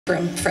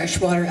from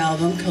Freshwater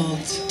album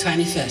called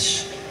Tiny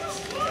Fish.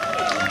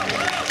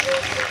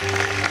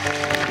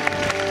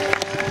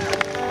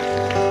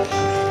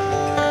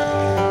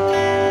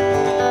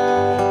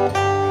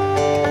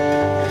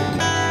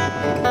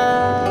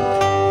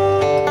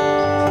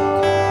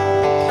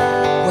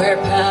 Where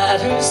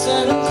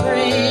Patterson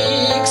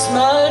Creek's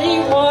muddy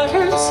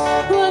waters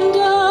run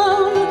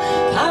down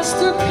past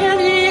the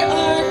Penny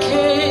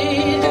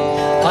Arcade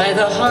by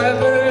the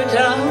harbor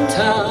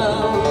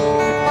downtown,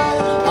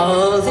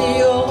 all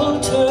the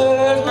old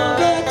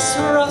turtlebacks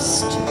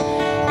rust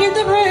in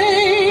the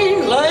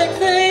rain like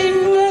they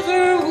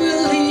never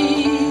will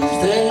leave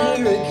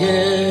there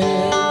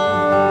again.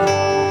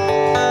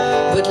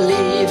 But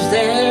leave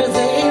there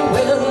they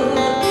will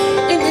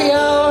in the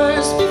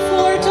hours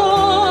before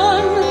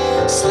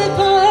dawn, slip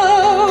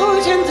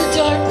out in the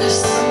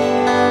darkness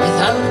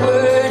without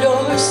word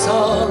or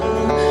song.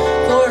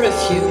 For a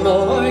few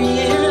more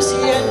years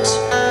yet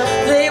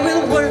they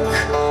will work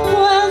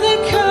while they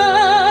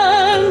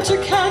can to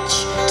catch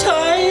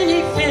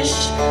tiny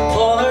fish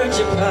for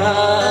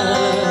Japan.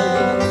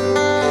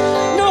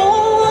 No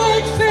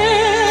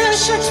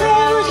whitefish or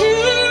trout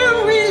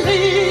here, we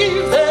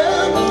leave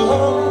them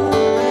alone.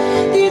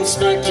 The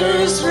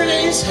inspectors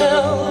raise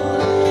hell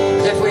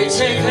if we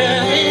take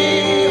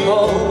any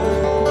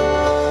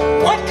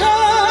home. What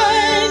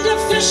kind of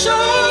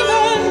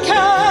fisherman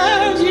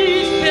can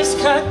he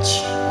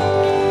miscatch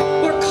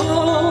or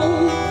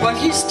call what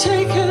he's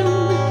taken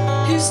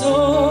his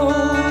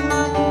own?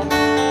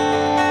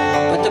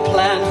 But the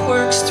plant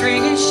works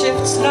 3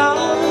 shifts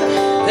now,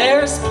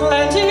 there's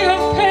plenty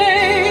of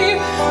pay.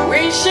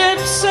 We ship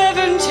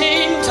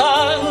 17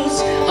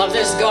 tons of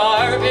this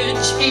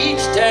garbage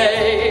each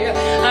day,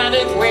 and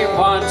if we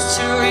want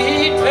to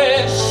eat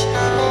fish,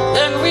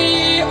 then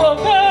we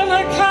open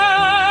a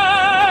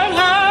can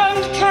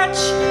and catch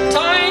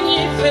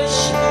tiny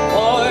fish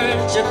for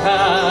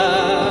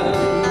Japan.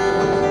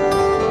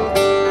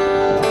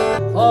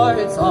 For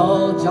it's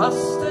all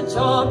just a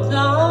job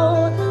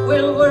now,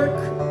 we'll work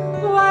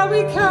while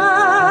we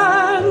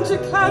can to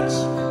catch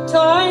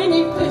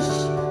tiny fish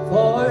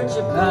for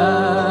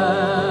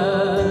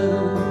Japan.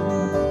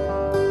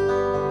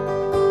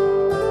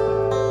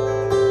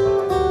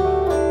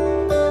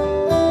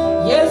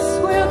 Yes,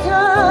 we'll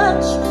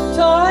catch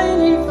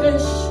tiny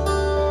fish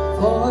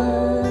for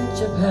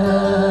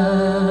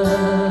Japan.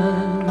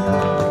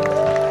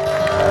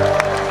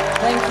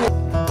 Thank you.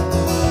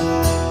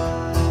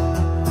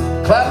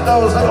 Clap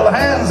those little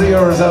hands of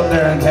yours out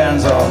there in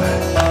Canso.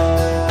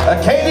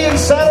 Acadian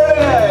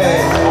Saturday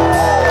night.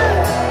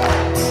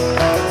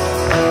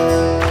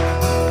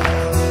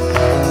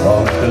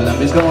 Oh,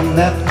 Columbia's gone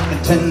out in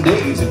 10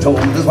 days. He told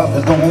us what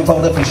was going for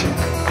the fishing.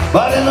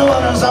 But in the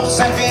waters of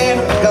St.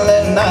 Gabriel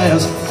and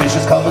Niles, fish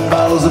is coming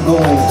bottles of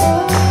gold.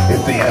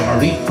 If the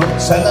emery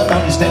floats and the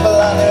mountains nibble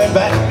on their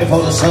back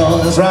before the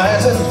sun is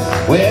rising,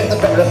 with the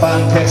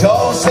marathon catch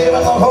all saving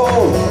the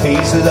whole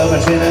pieces of a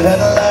Trinidad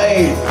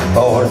light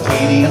or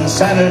Acadian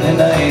Saturday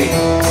night.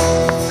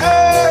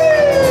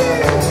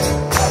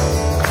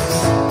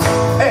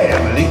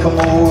 Come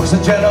over to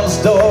the general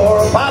store.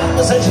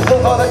 Papa said she'd go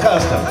for the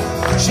custom.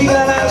 She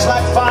got eyes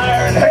like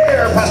fire and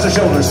hair past her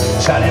shoulders,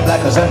 shining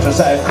black as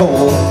anthracite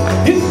coal.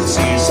 You can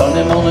see her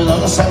Sunday morning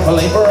on the Central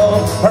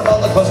Apron. Her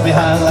mother close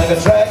behind like a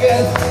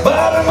dragon,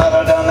 but her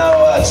mother don't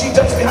know what she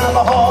does behind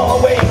the hall,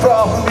 away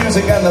from the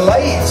music and the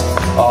light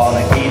on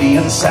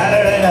Acadian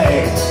Saturday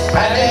night.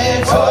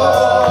 And it's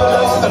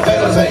all the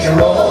fiddles make you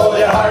roll,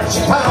 your heart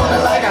she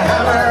pounding like a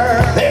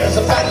hammer. There's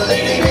a fat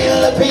lady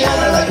beating the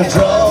piano like a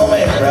drum.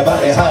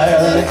 Everybody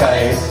higher than a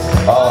kite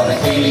on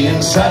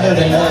Acadian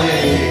Saturday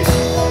night.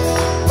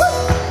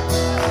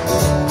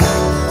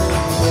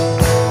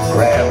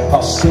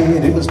 Grandpa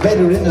said it was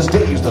better in his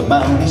days to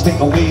Mounties take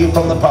away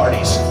from the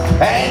parties,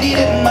 and he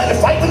didn't mind a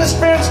fight when the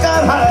spirits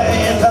got high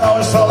and could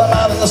always throw them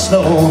out in the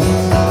snow.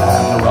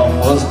 And the rum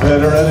was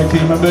better and it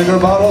came in bigger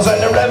bottles,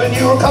 and the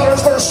revenue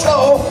colors were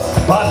slow.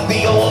 But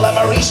the old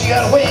Americi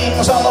had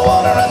wings on the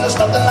water, and there's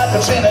nothing like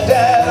a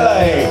Trinidad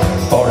light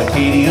for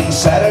Acadian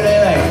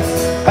Saturday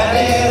night. And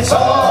it's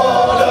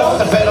all of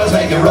the fiddles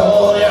make you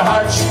roll, your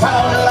heart's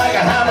pounding like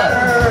a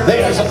hammer.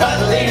 There's a fat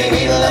lady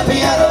beating the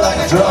piano like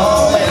a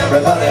drum,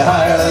 everybody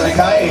higher than a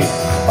kite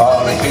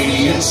on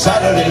Acadian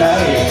Saturday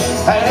night.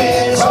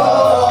 And it's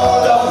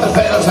all of the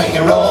fiddles make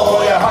you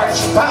roll, your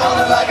heart's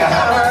pounding like a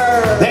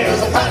hammer.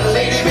 There's a fat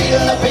lady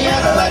beating the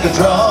piano like a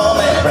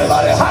drum,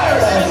 everybody higher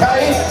than a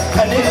kite.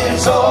 And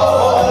it's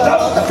all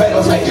of the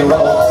fiddles make you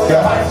roll, your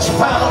heart's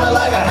pounding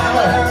like a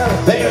hammer.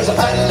 There's a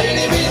fat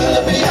lady beating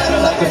the piano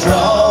like a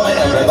drum,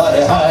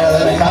 everybody higher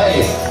than a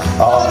kite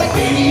on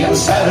Acadian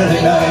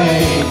Saturday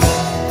night.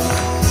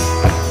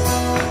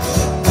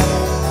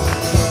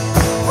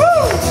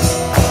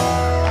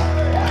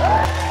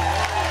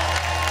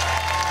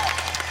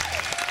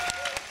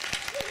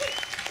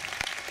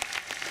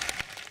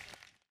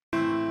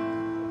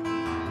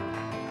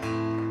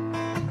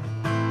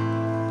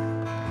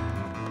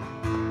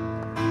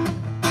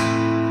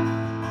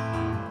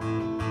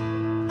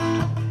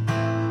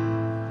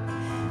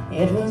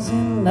 It was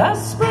in in the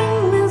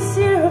spring, this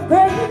year of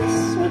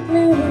grace, with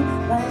new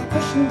life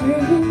pushing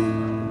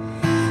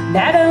through,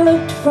 that I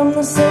looked from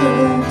the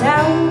citadel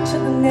down to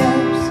the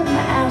nairs, and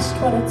I asked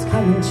what it's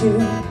coming to.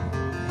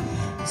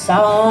 I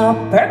saw a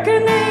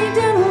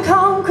percolating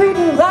concrete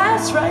and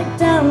glass right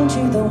down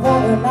to the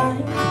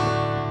waterline.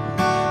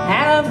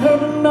 And I've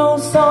heard an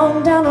old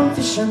song down on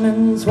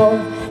Fisherman's Wharf,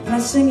 and I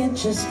sing it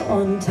just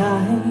one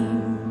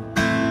time.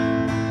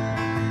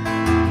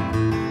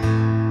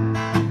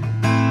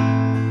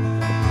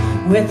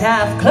 With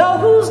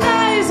half-closed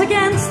eyes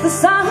against the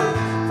sun,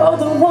 for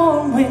the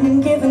warm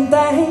wind giving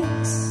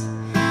thanks,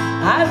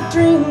 I've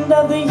dreamed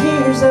of the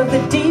years of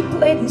the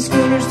deep-laden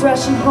schooners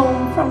thrashing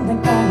home from the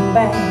garden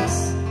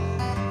banks.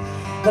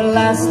 The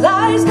last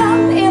lies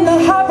done in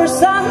the harbor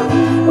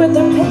sun, with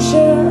their picture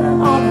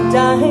on a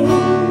dime.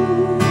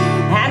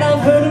 And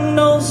I've heard an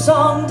old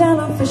song down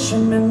on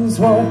Fisherman's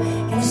Wharf.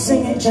 Can I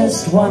sing it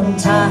just one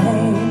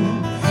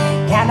time?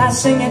 Can I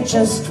sing it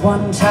just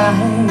one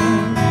time?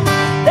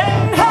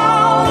 Then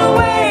haul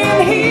away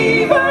and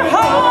heave her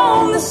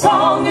home. The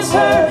song is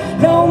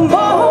heard no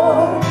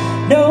more.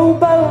 No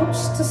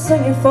boats to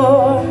sing it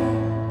for,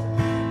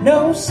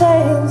 no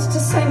sails to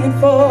sing it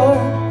for.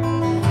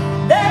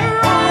 There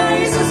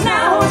rises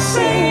now a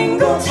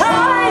single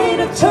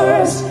tide of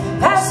tourists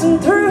passing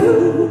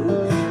through.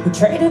 We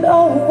traded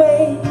old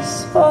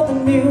ways for the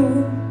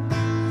new,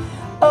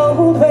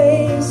 old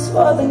ways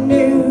for the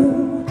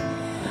new,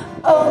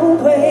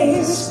 old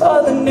ways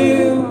for the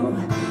new,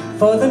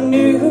 for the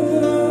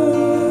new.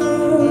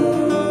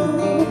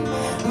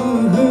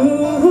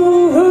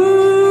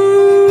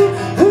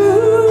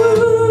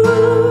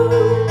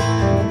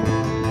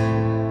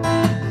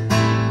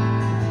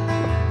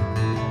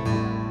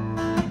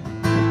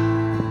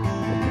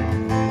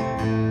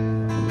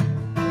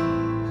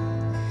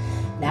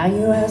 Now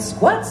you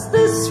ask, what's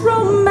this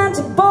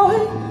romantic boy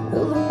who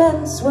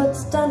laments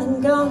what's done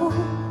and gone?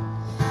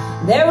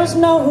 There was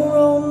no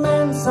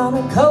romance on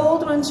a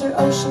cold winter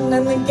ocean,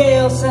 and the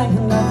gale sang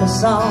another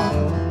song.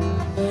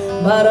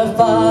 But our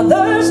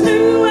fathers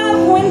knew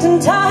of wind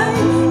and tide,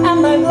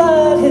 and my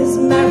blood is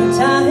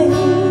maritime.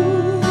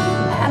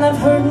 And I've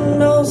heard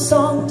an old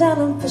song down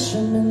on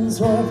Fisherman's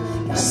Wharf.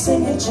 Can I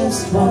sing it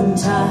just one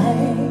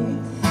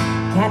time?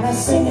 Can I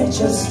sing it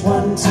just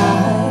one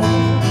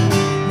time?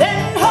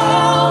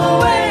 Haul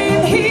away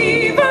and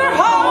heave her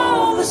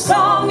home. The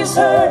song is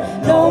heard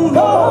no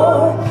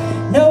more.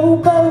 No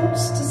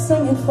boats to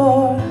sing it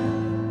for,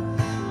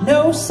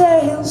 no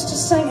sails to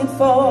sing it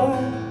for.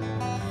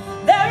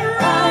 There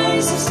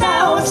rises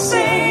now a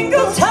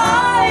single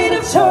tide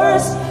of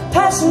tourists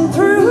passing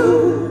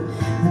through.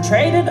 We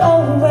traded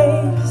old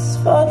ways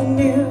for the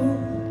new,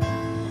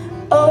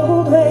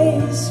 old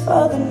ways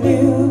for the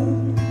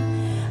new,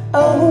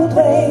 old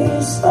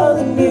ways for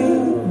the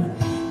new,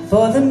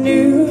 for the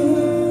new.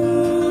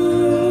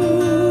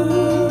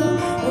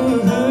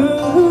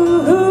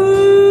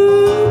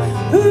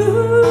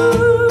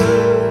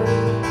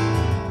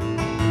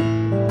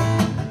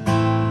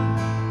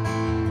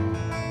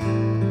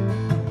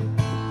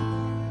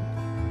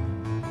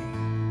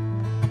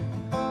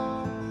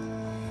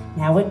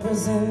 Now it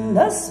was in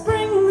the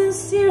spring,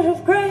 this year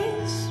of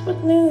grace,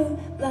 with new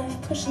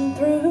life pushing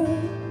through,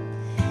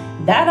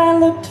 that I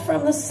looked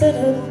from the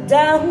citadel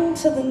down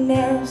to the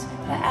narrows.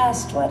 I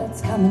asked what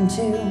it's coming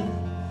to.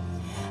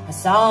 I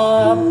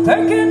saw a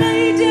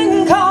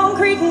percolating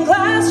concrete and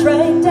glass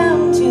right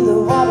down to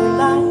the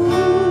waterline.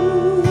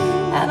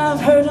 And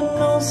I've heard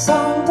an old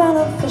song down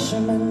a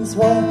Fisherman's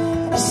Wharf.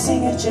 Can I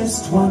sing it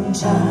just one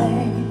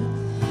time?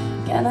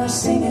 Can I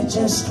sing it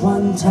just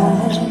one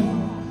time?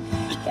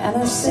 Can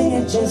I sing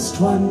it just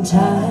one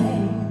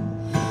time?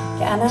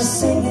 Can I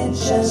sing it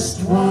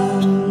just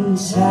one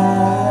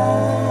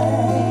time?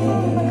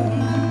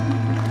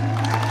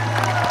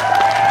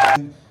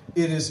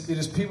 It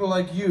is people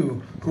like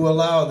you who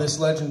allow this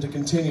legend to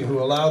continue, who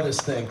allow this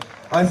thing.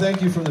 I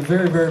thank you from the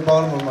very, very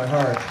bottom of my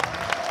heart.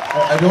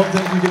 I don't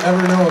think you can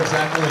ever know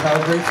exactly how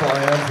grateful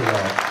I am for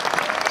that.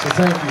 So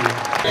thank you.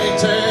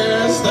 It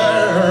is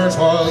there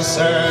 'twas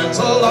set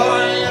a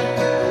line,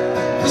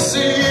 the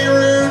sea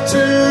route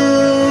to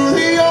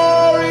the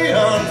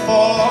Ariel,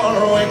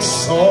 for which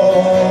so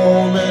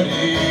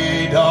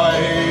many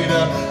died,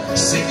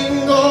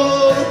 seeking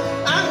gold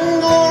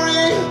and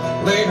glory,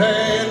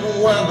 leaving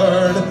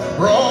weathered,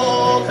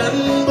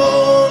 broken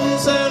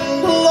bones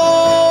and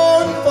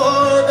long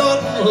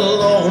forgotten,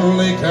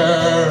 lonely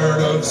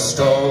cared of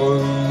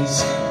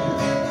stones.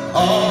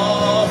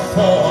 Ah,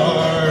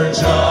 for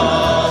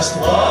just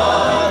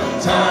one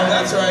time,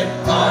 that's right,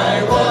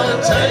 I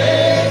would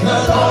take the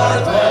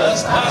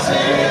Northwest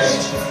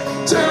Passage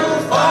to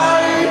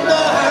find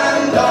the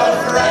hand of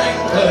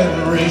Franklin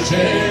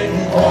reaching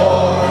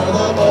for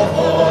the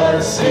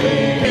Beaufort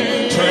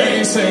Sea,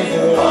 tracing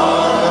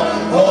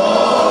one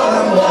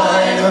warm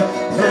line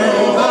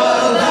through the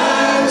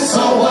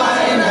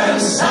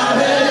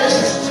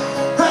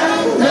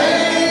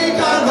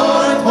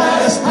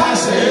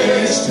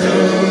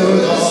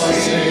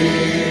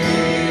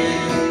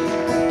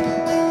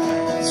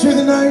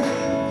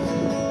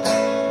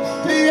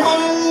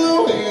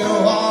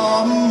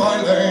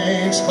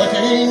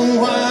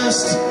looking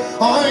west,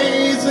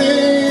 I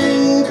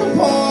think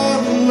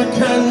upon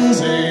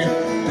Mackenzie,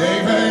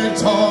 David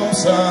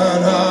Thompson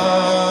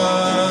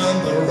and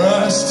the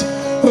rest,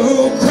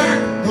 who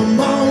cracked the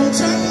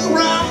mountain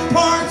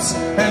ramparts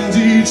and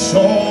each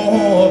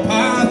saw a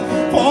path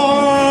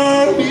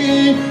for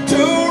me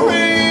to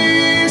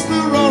raise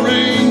the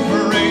roaring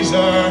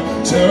razor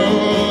to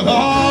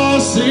the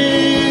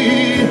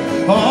sea.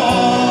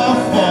 Oh,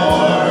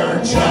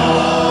 for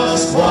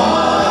just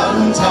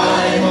one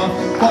time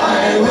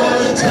I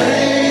would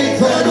take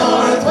the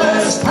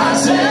Northwest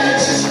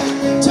Passage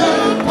to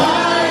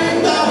find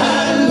the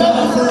hand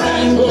of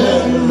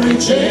Franklin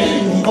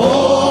reaching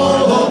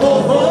for the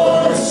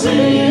Beaufort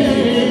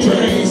Sea,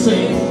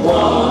 tracing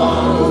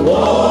one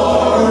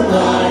war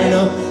line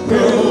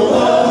through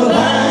a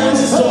land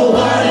so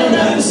wide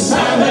and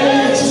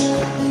savage,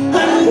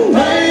 and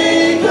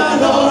make a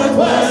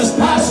Northwest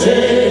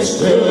Passage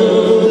to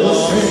the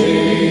sea.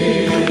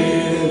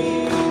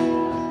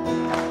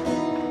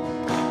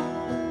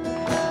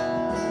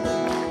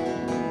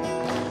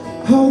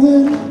 How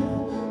then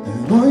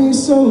am I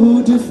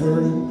so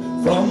different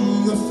from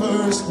the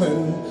first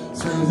men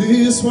through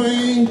this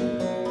way?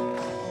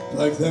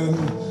 Like them,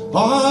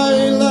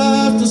 I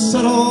left a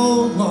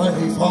settled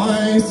life,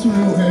 I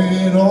threw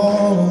it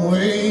all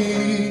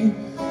away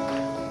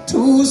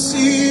to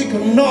seek a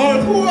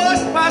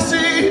Northwest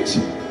Passage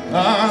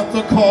at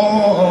the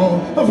call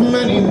of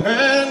many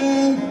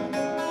men,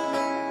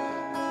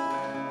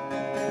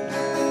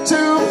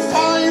 to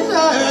find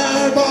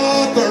there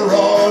but the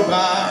road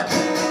back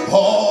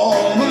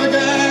home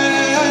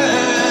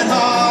again.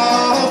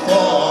 Oh,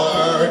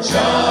 for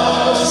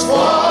just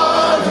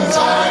one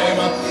time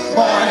I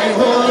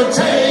would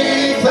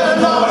take the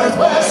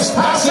Northwest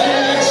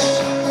Passage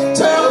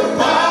to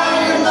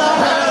find the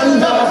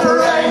hand of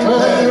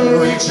Franklin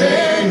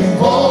reaching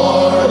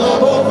for the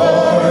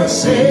Beaufort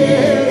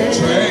Sea,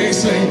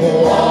 tracing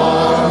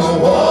one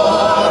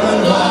war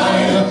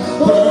line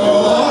through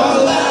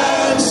a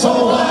land so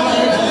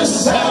wide and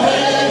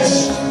savage,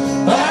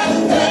 and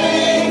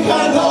make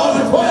a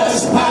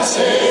Northwest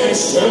Passage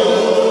to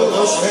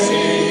the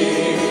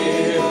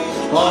sea.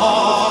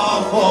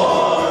 Ah,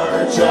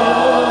 for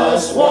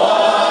just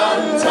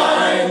one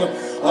time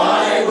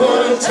I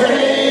would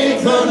take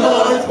the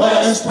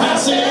Northwest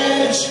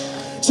Passage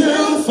to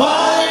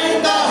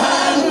find the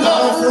hand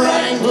of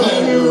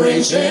Franklin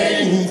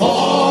reaching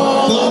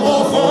for the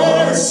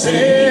Beaufort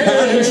Sea,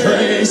 and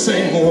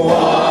tracing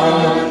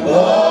one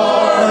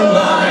war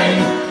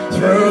line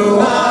through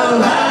a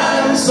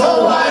land so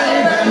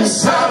wide and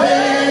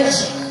savage,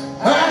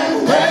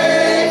 and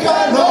make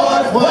a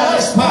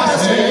Northwest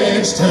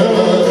Passage to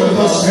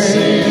the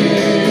sea.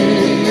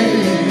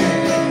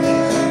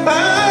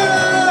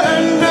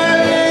 And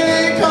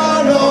make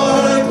a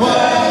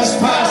Northwest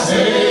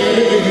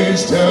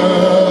Passage to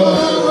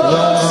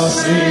the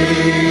sea.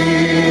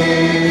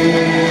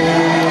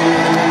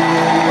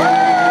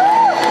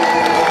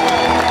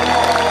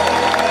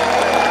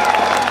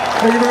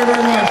 Thank you very,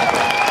 very much.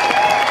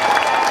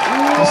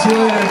 I'll see you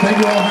later. Thank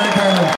you all very kindly.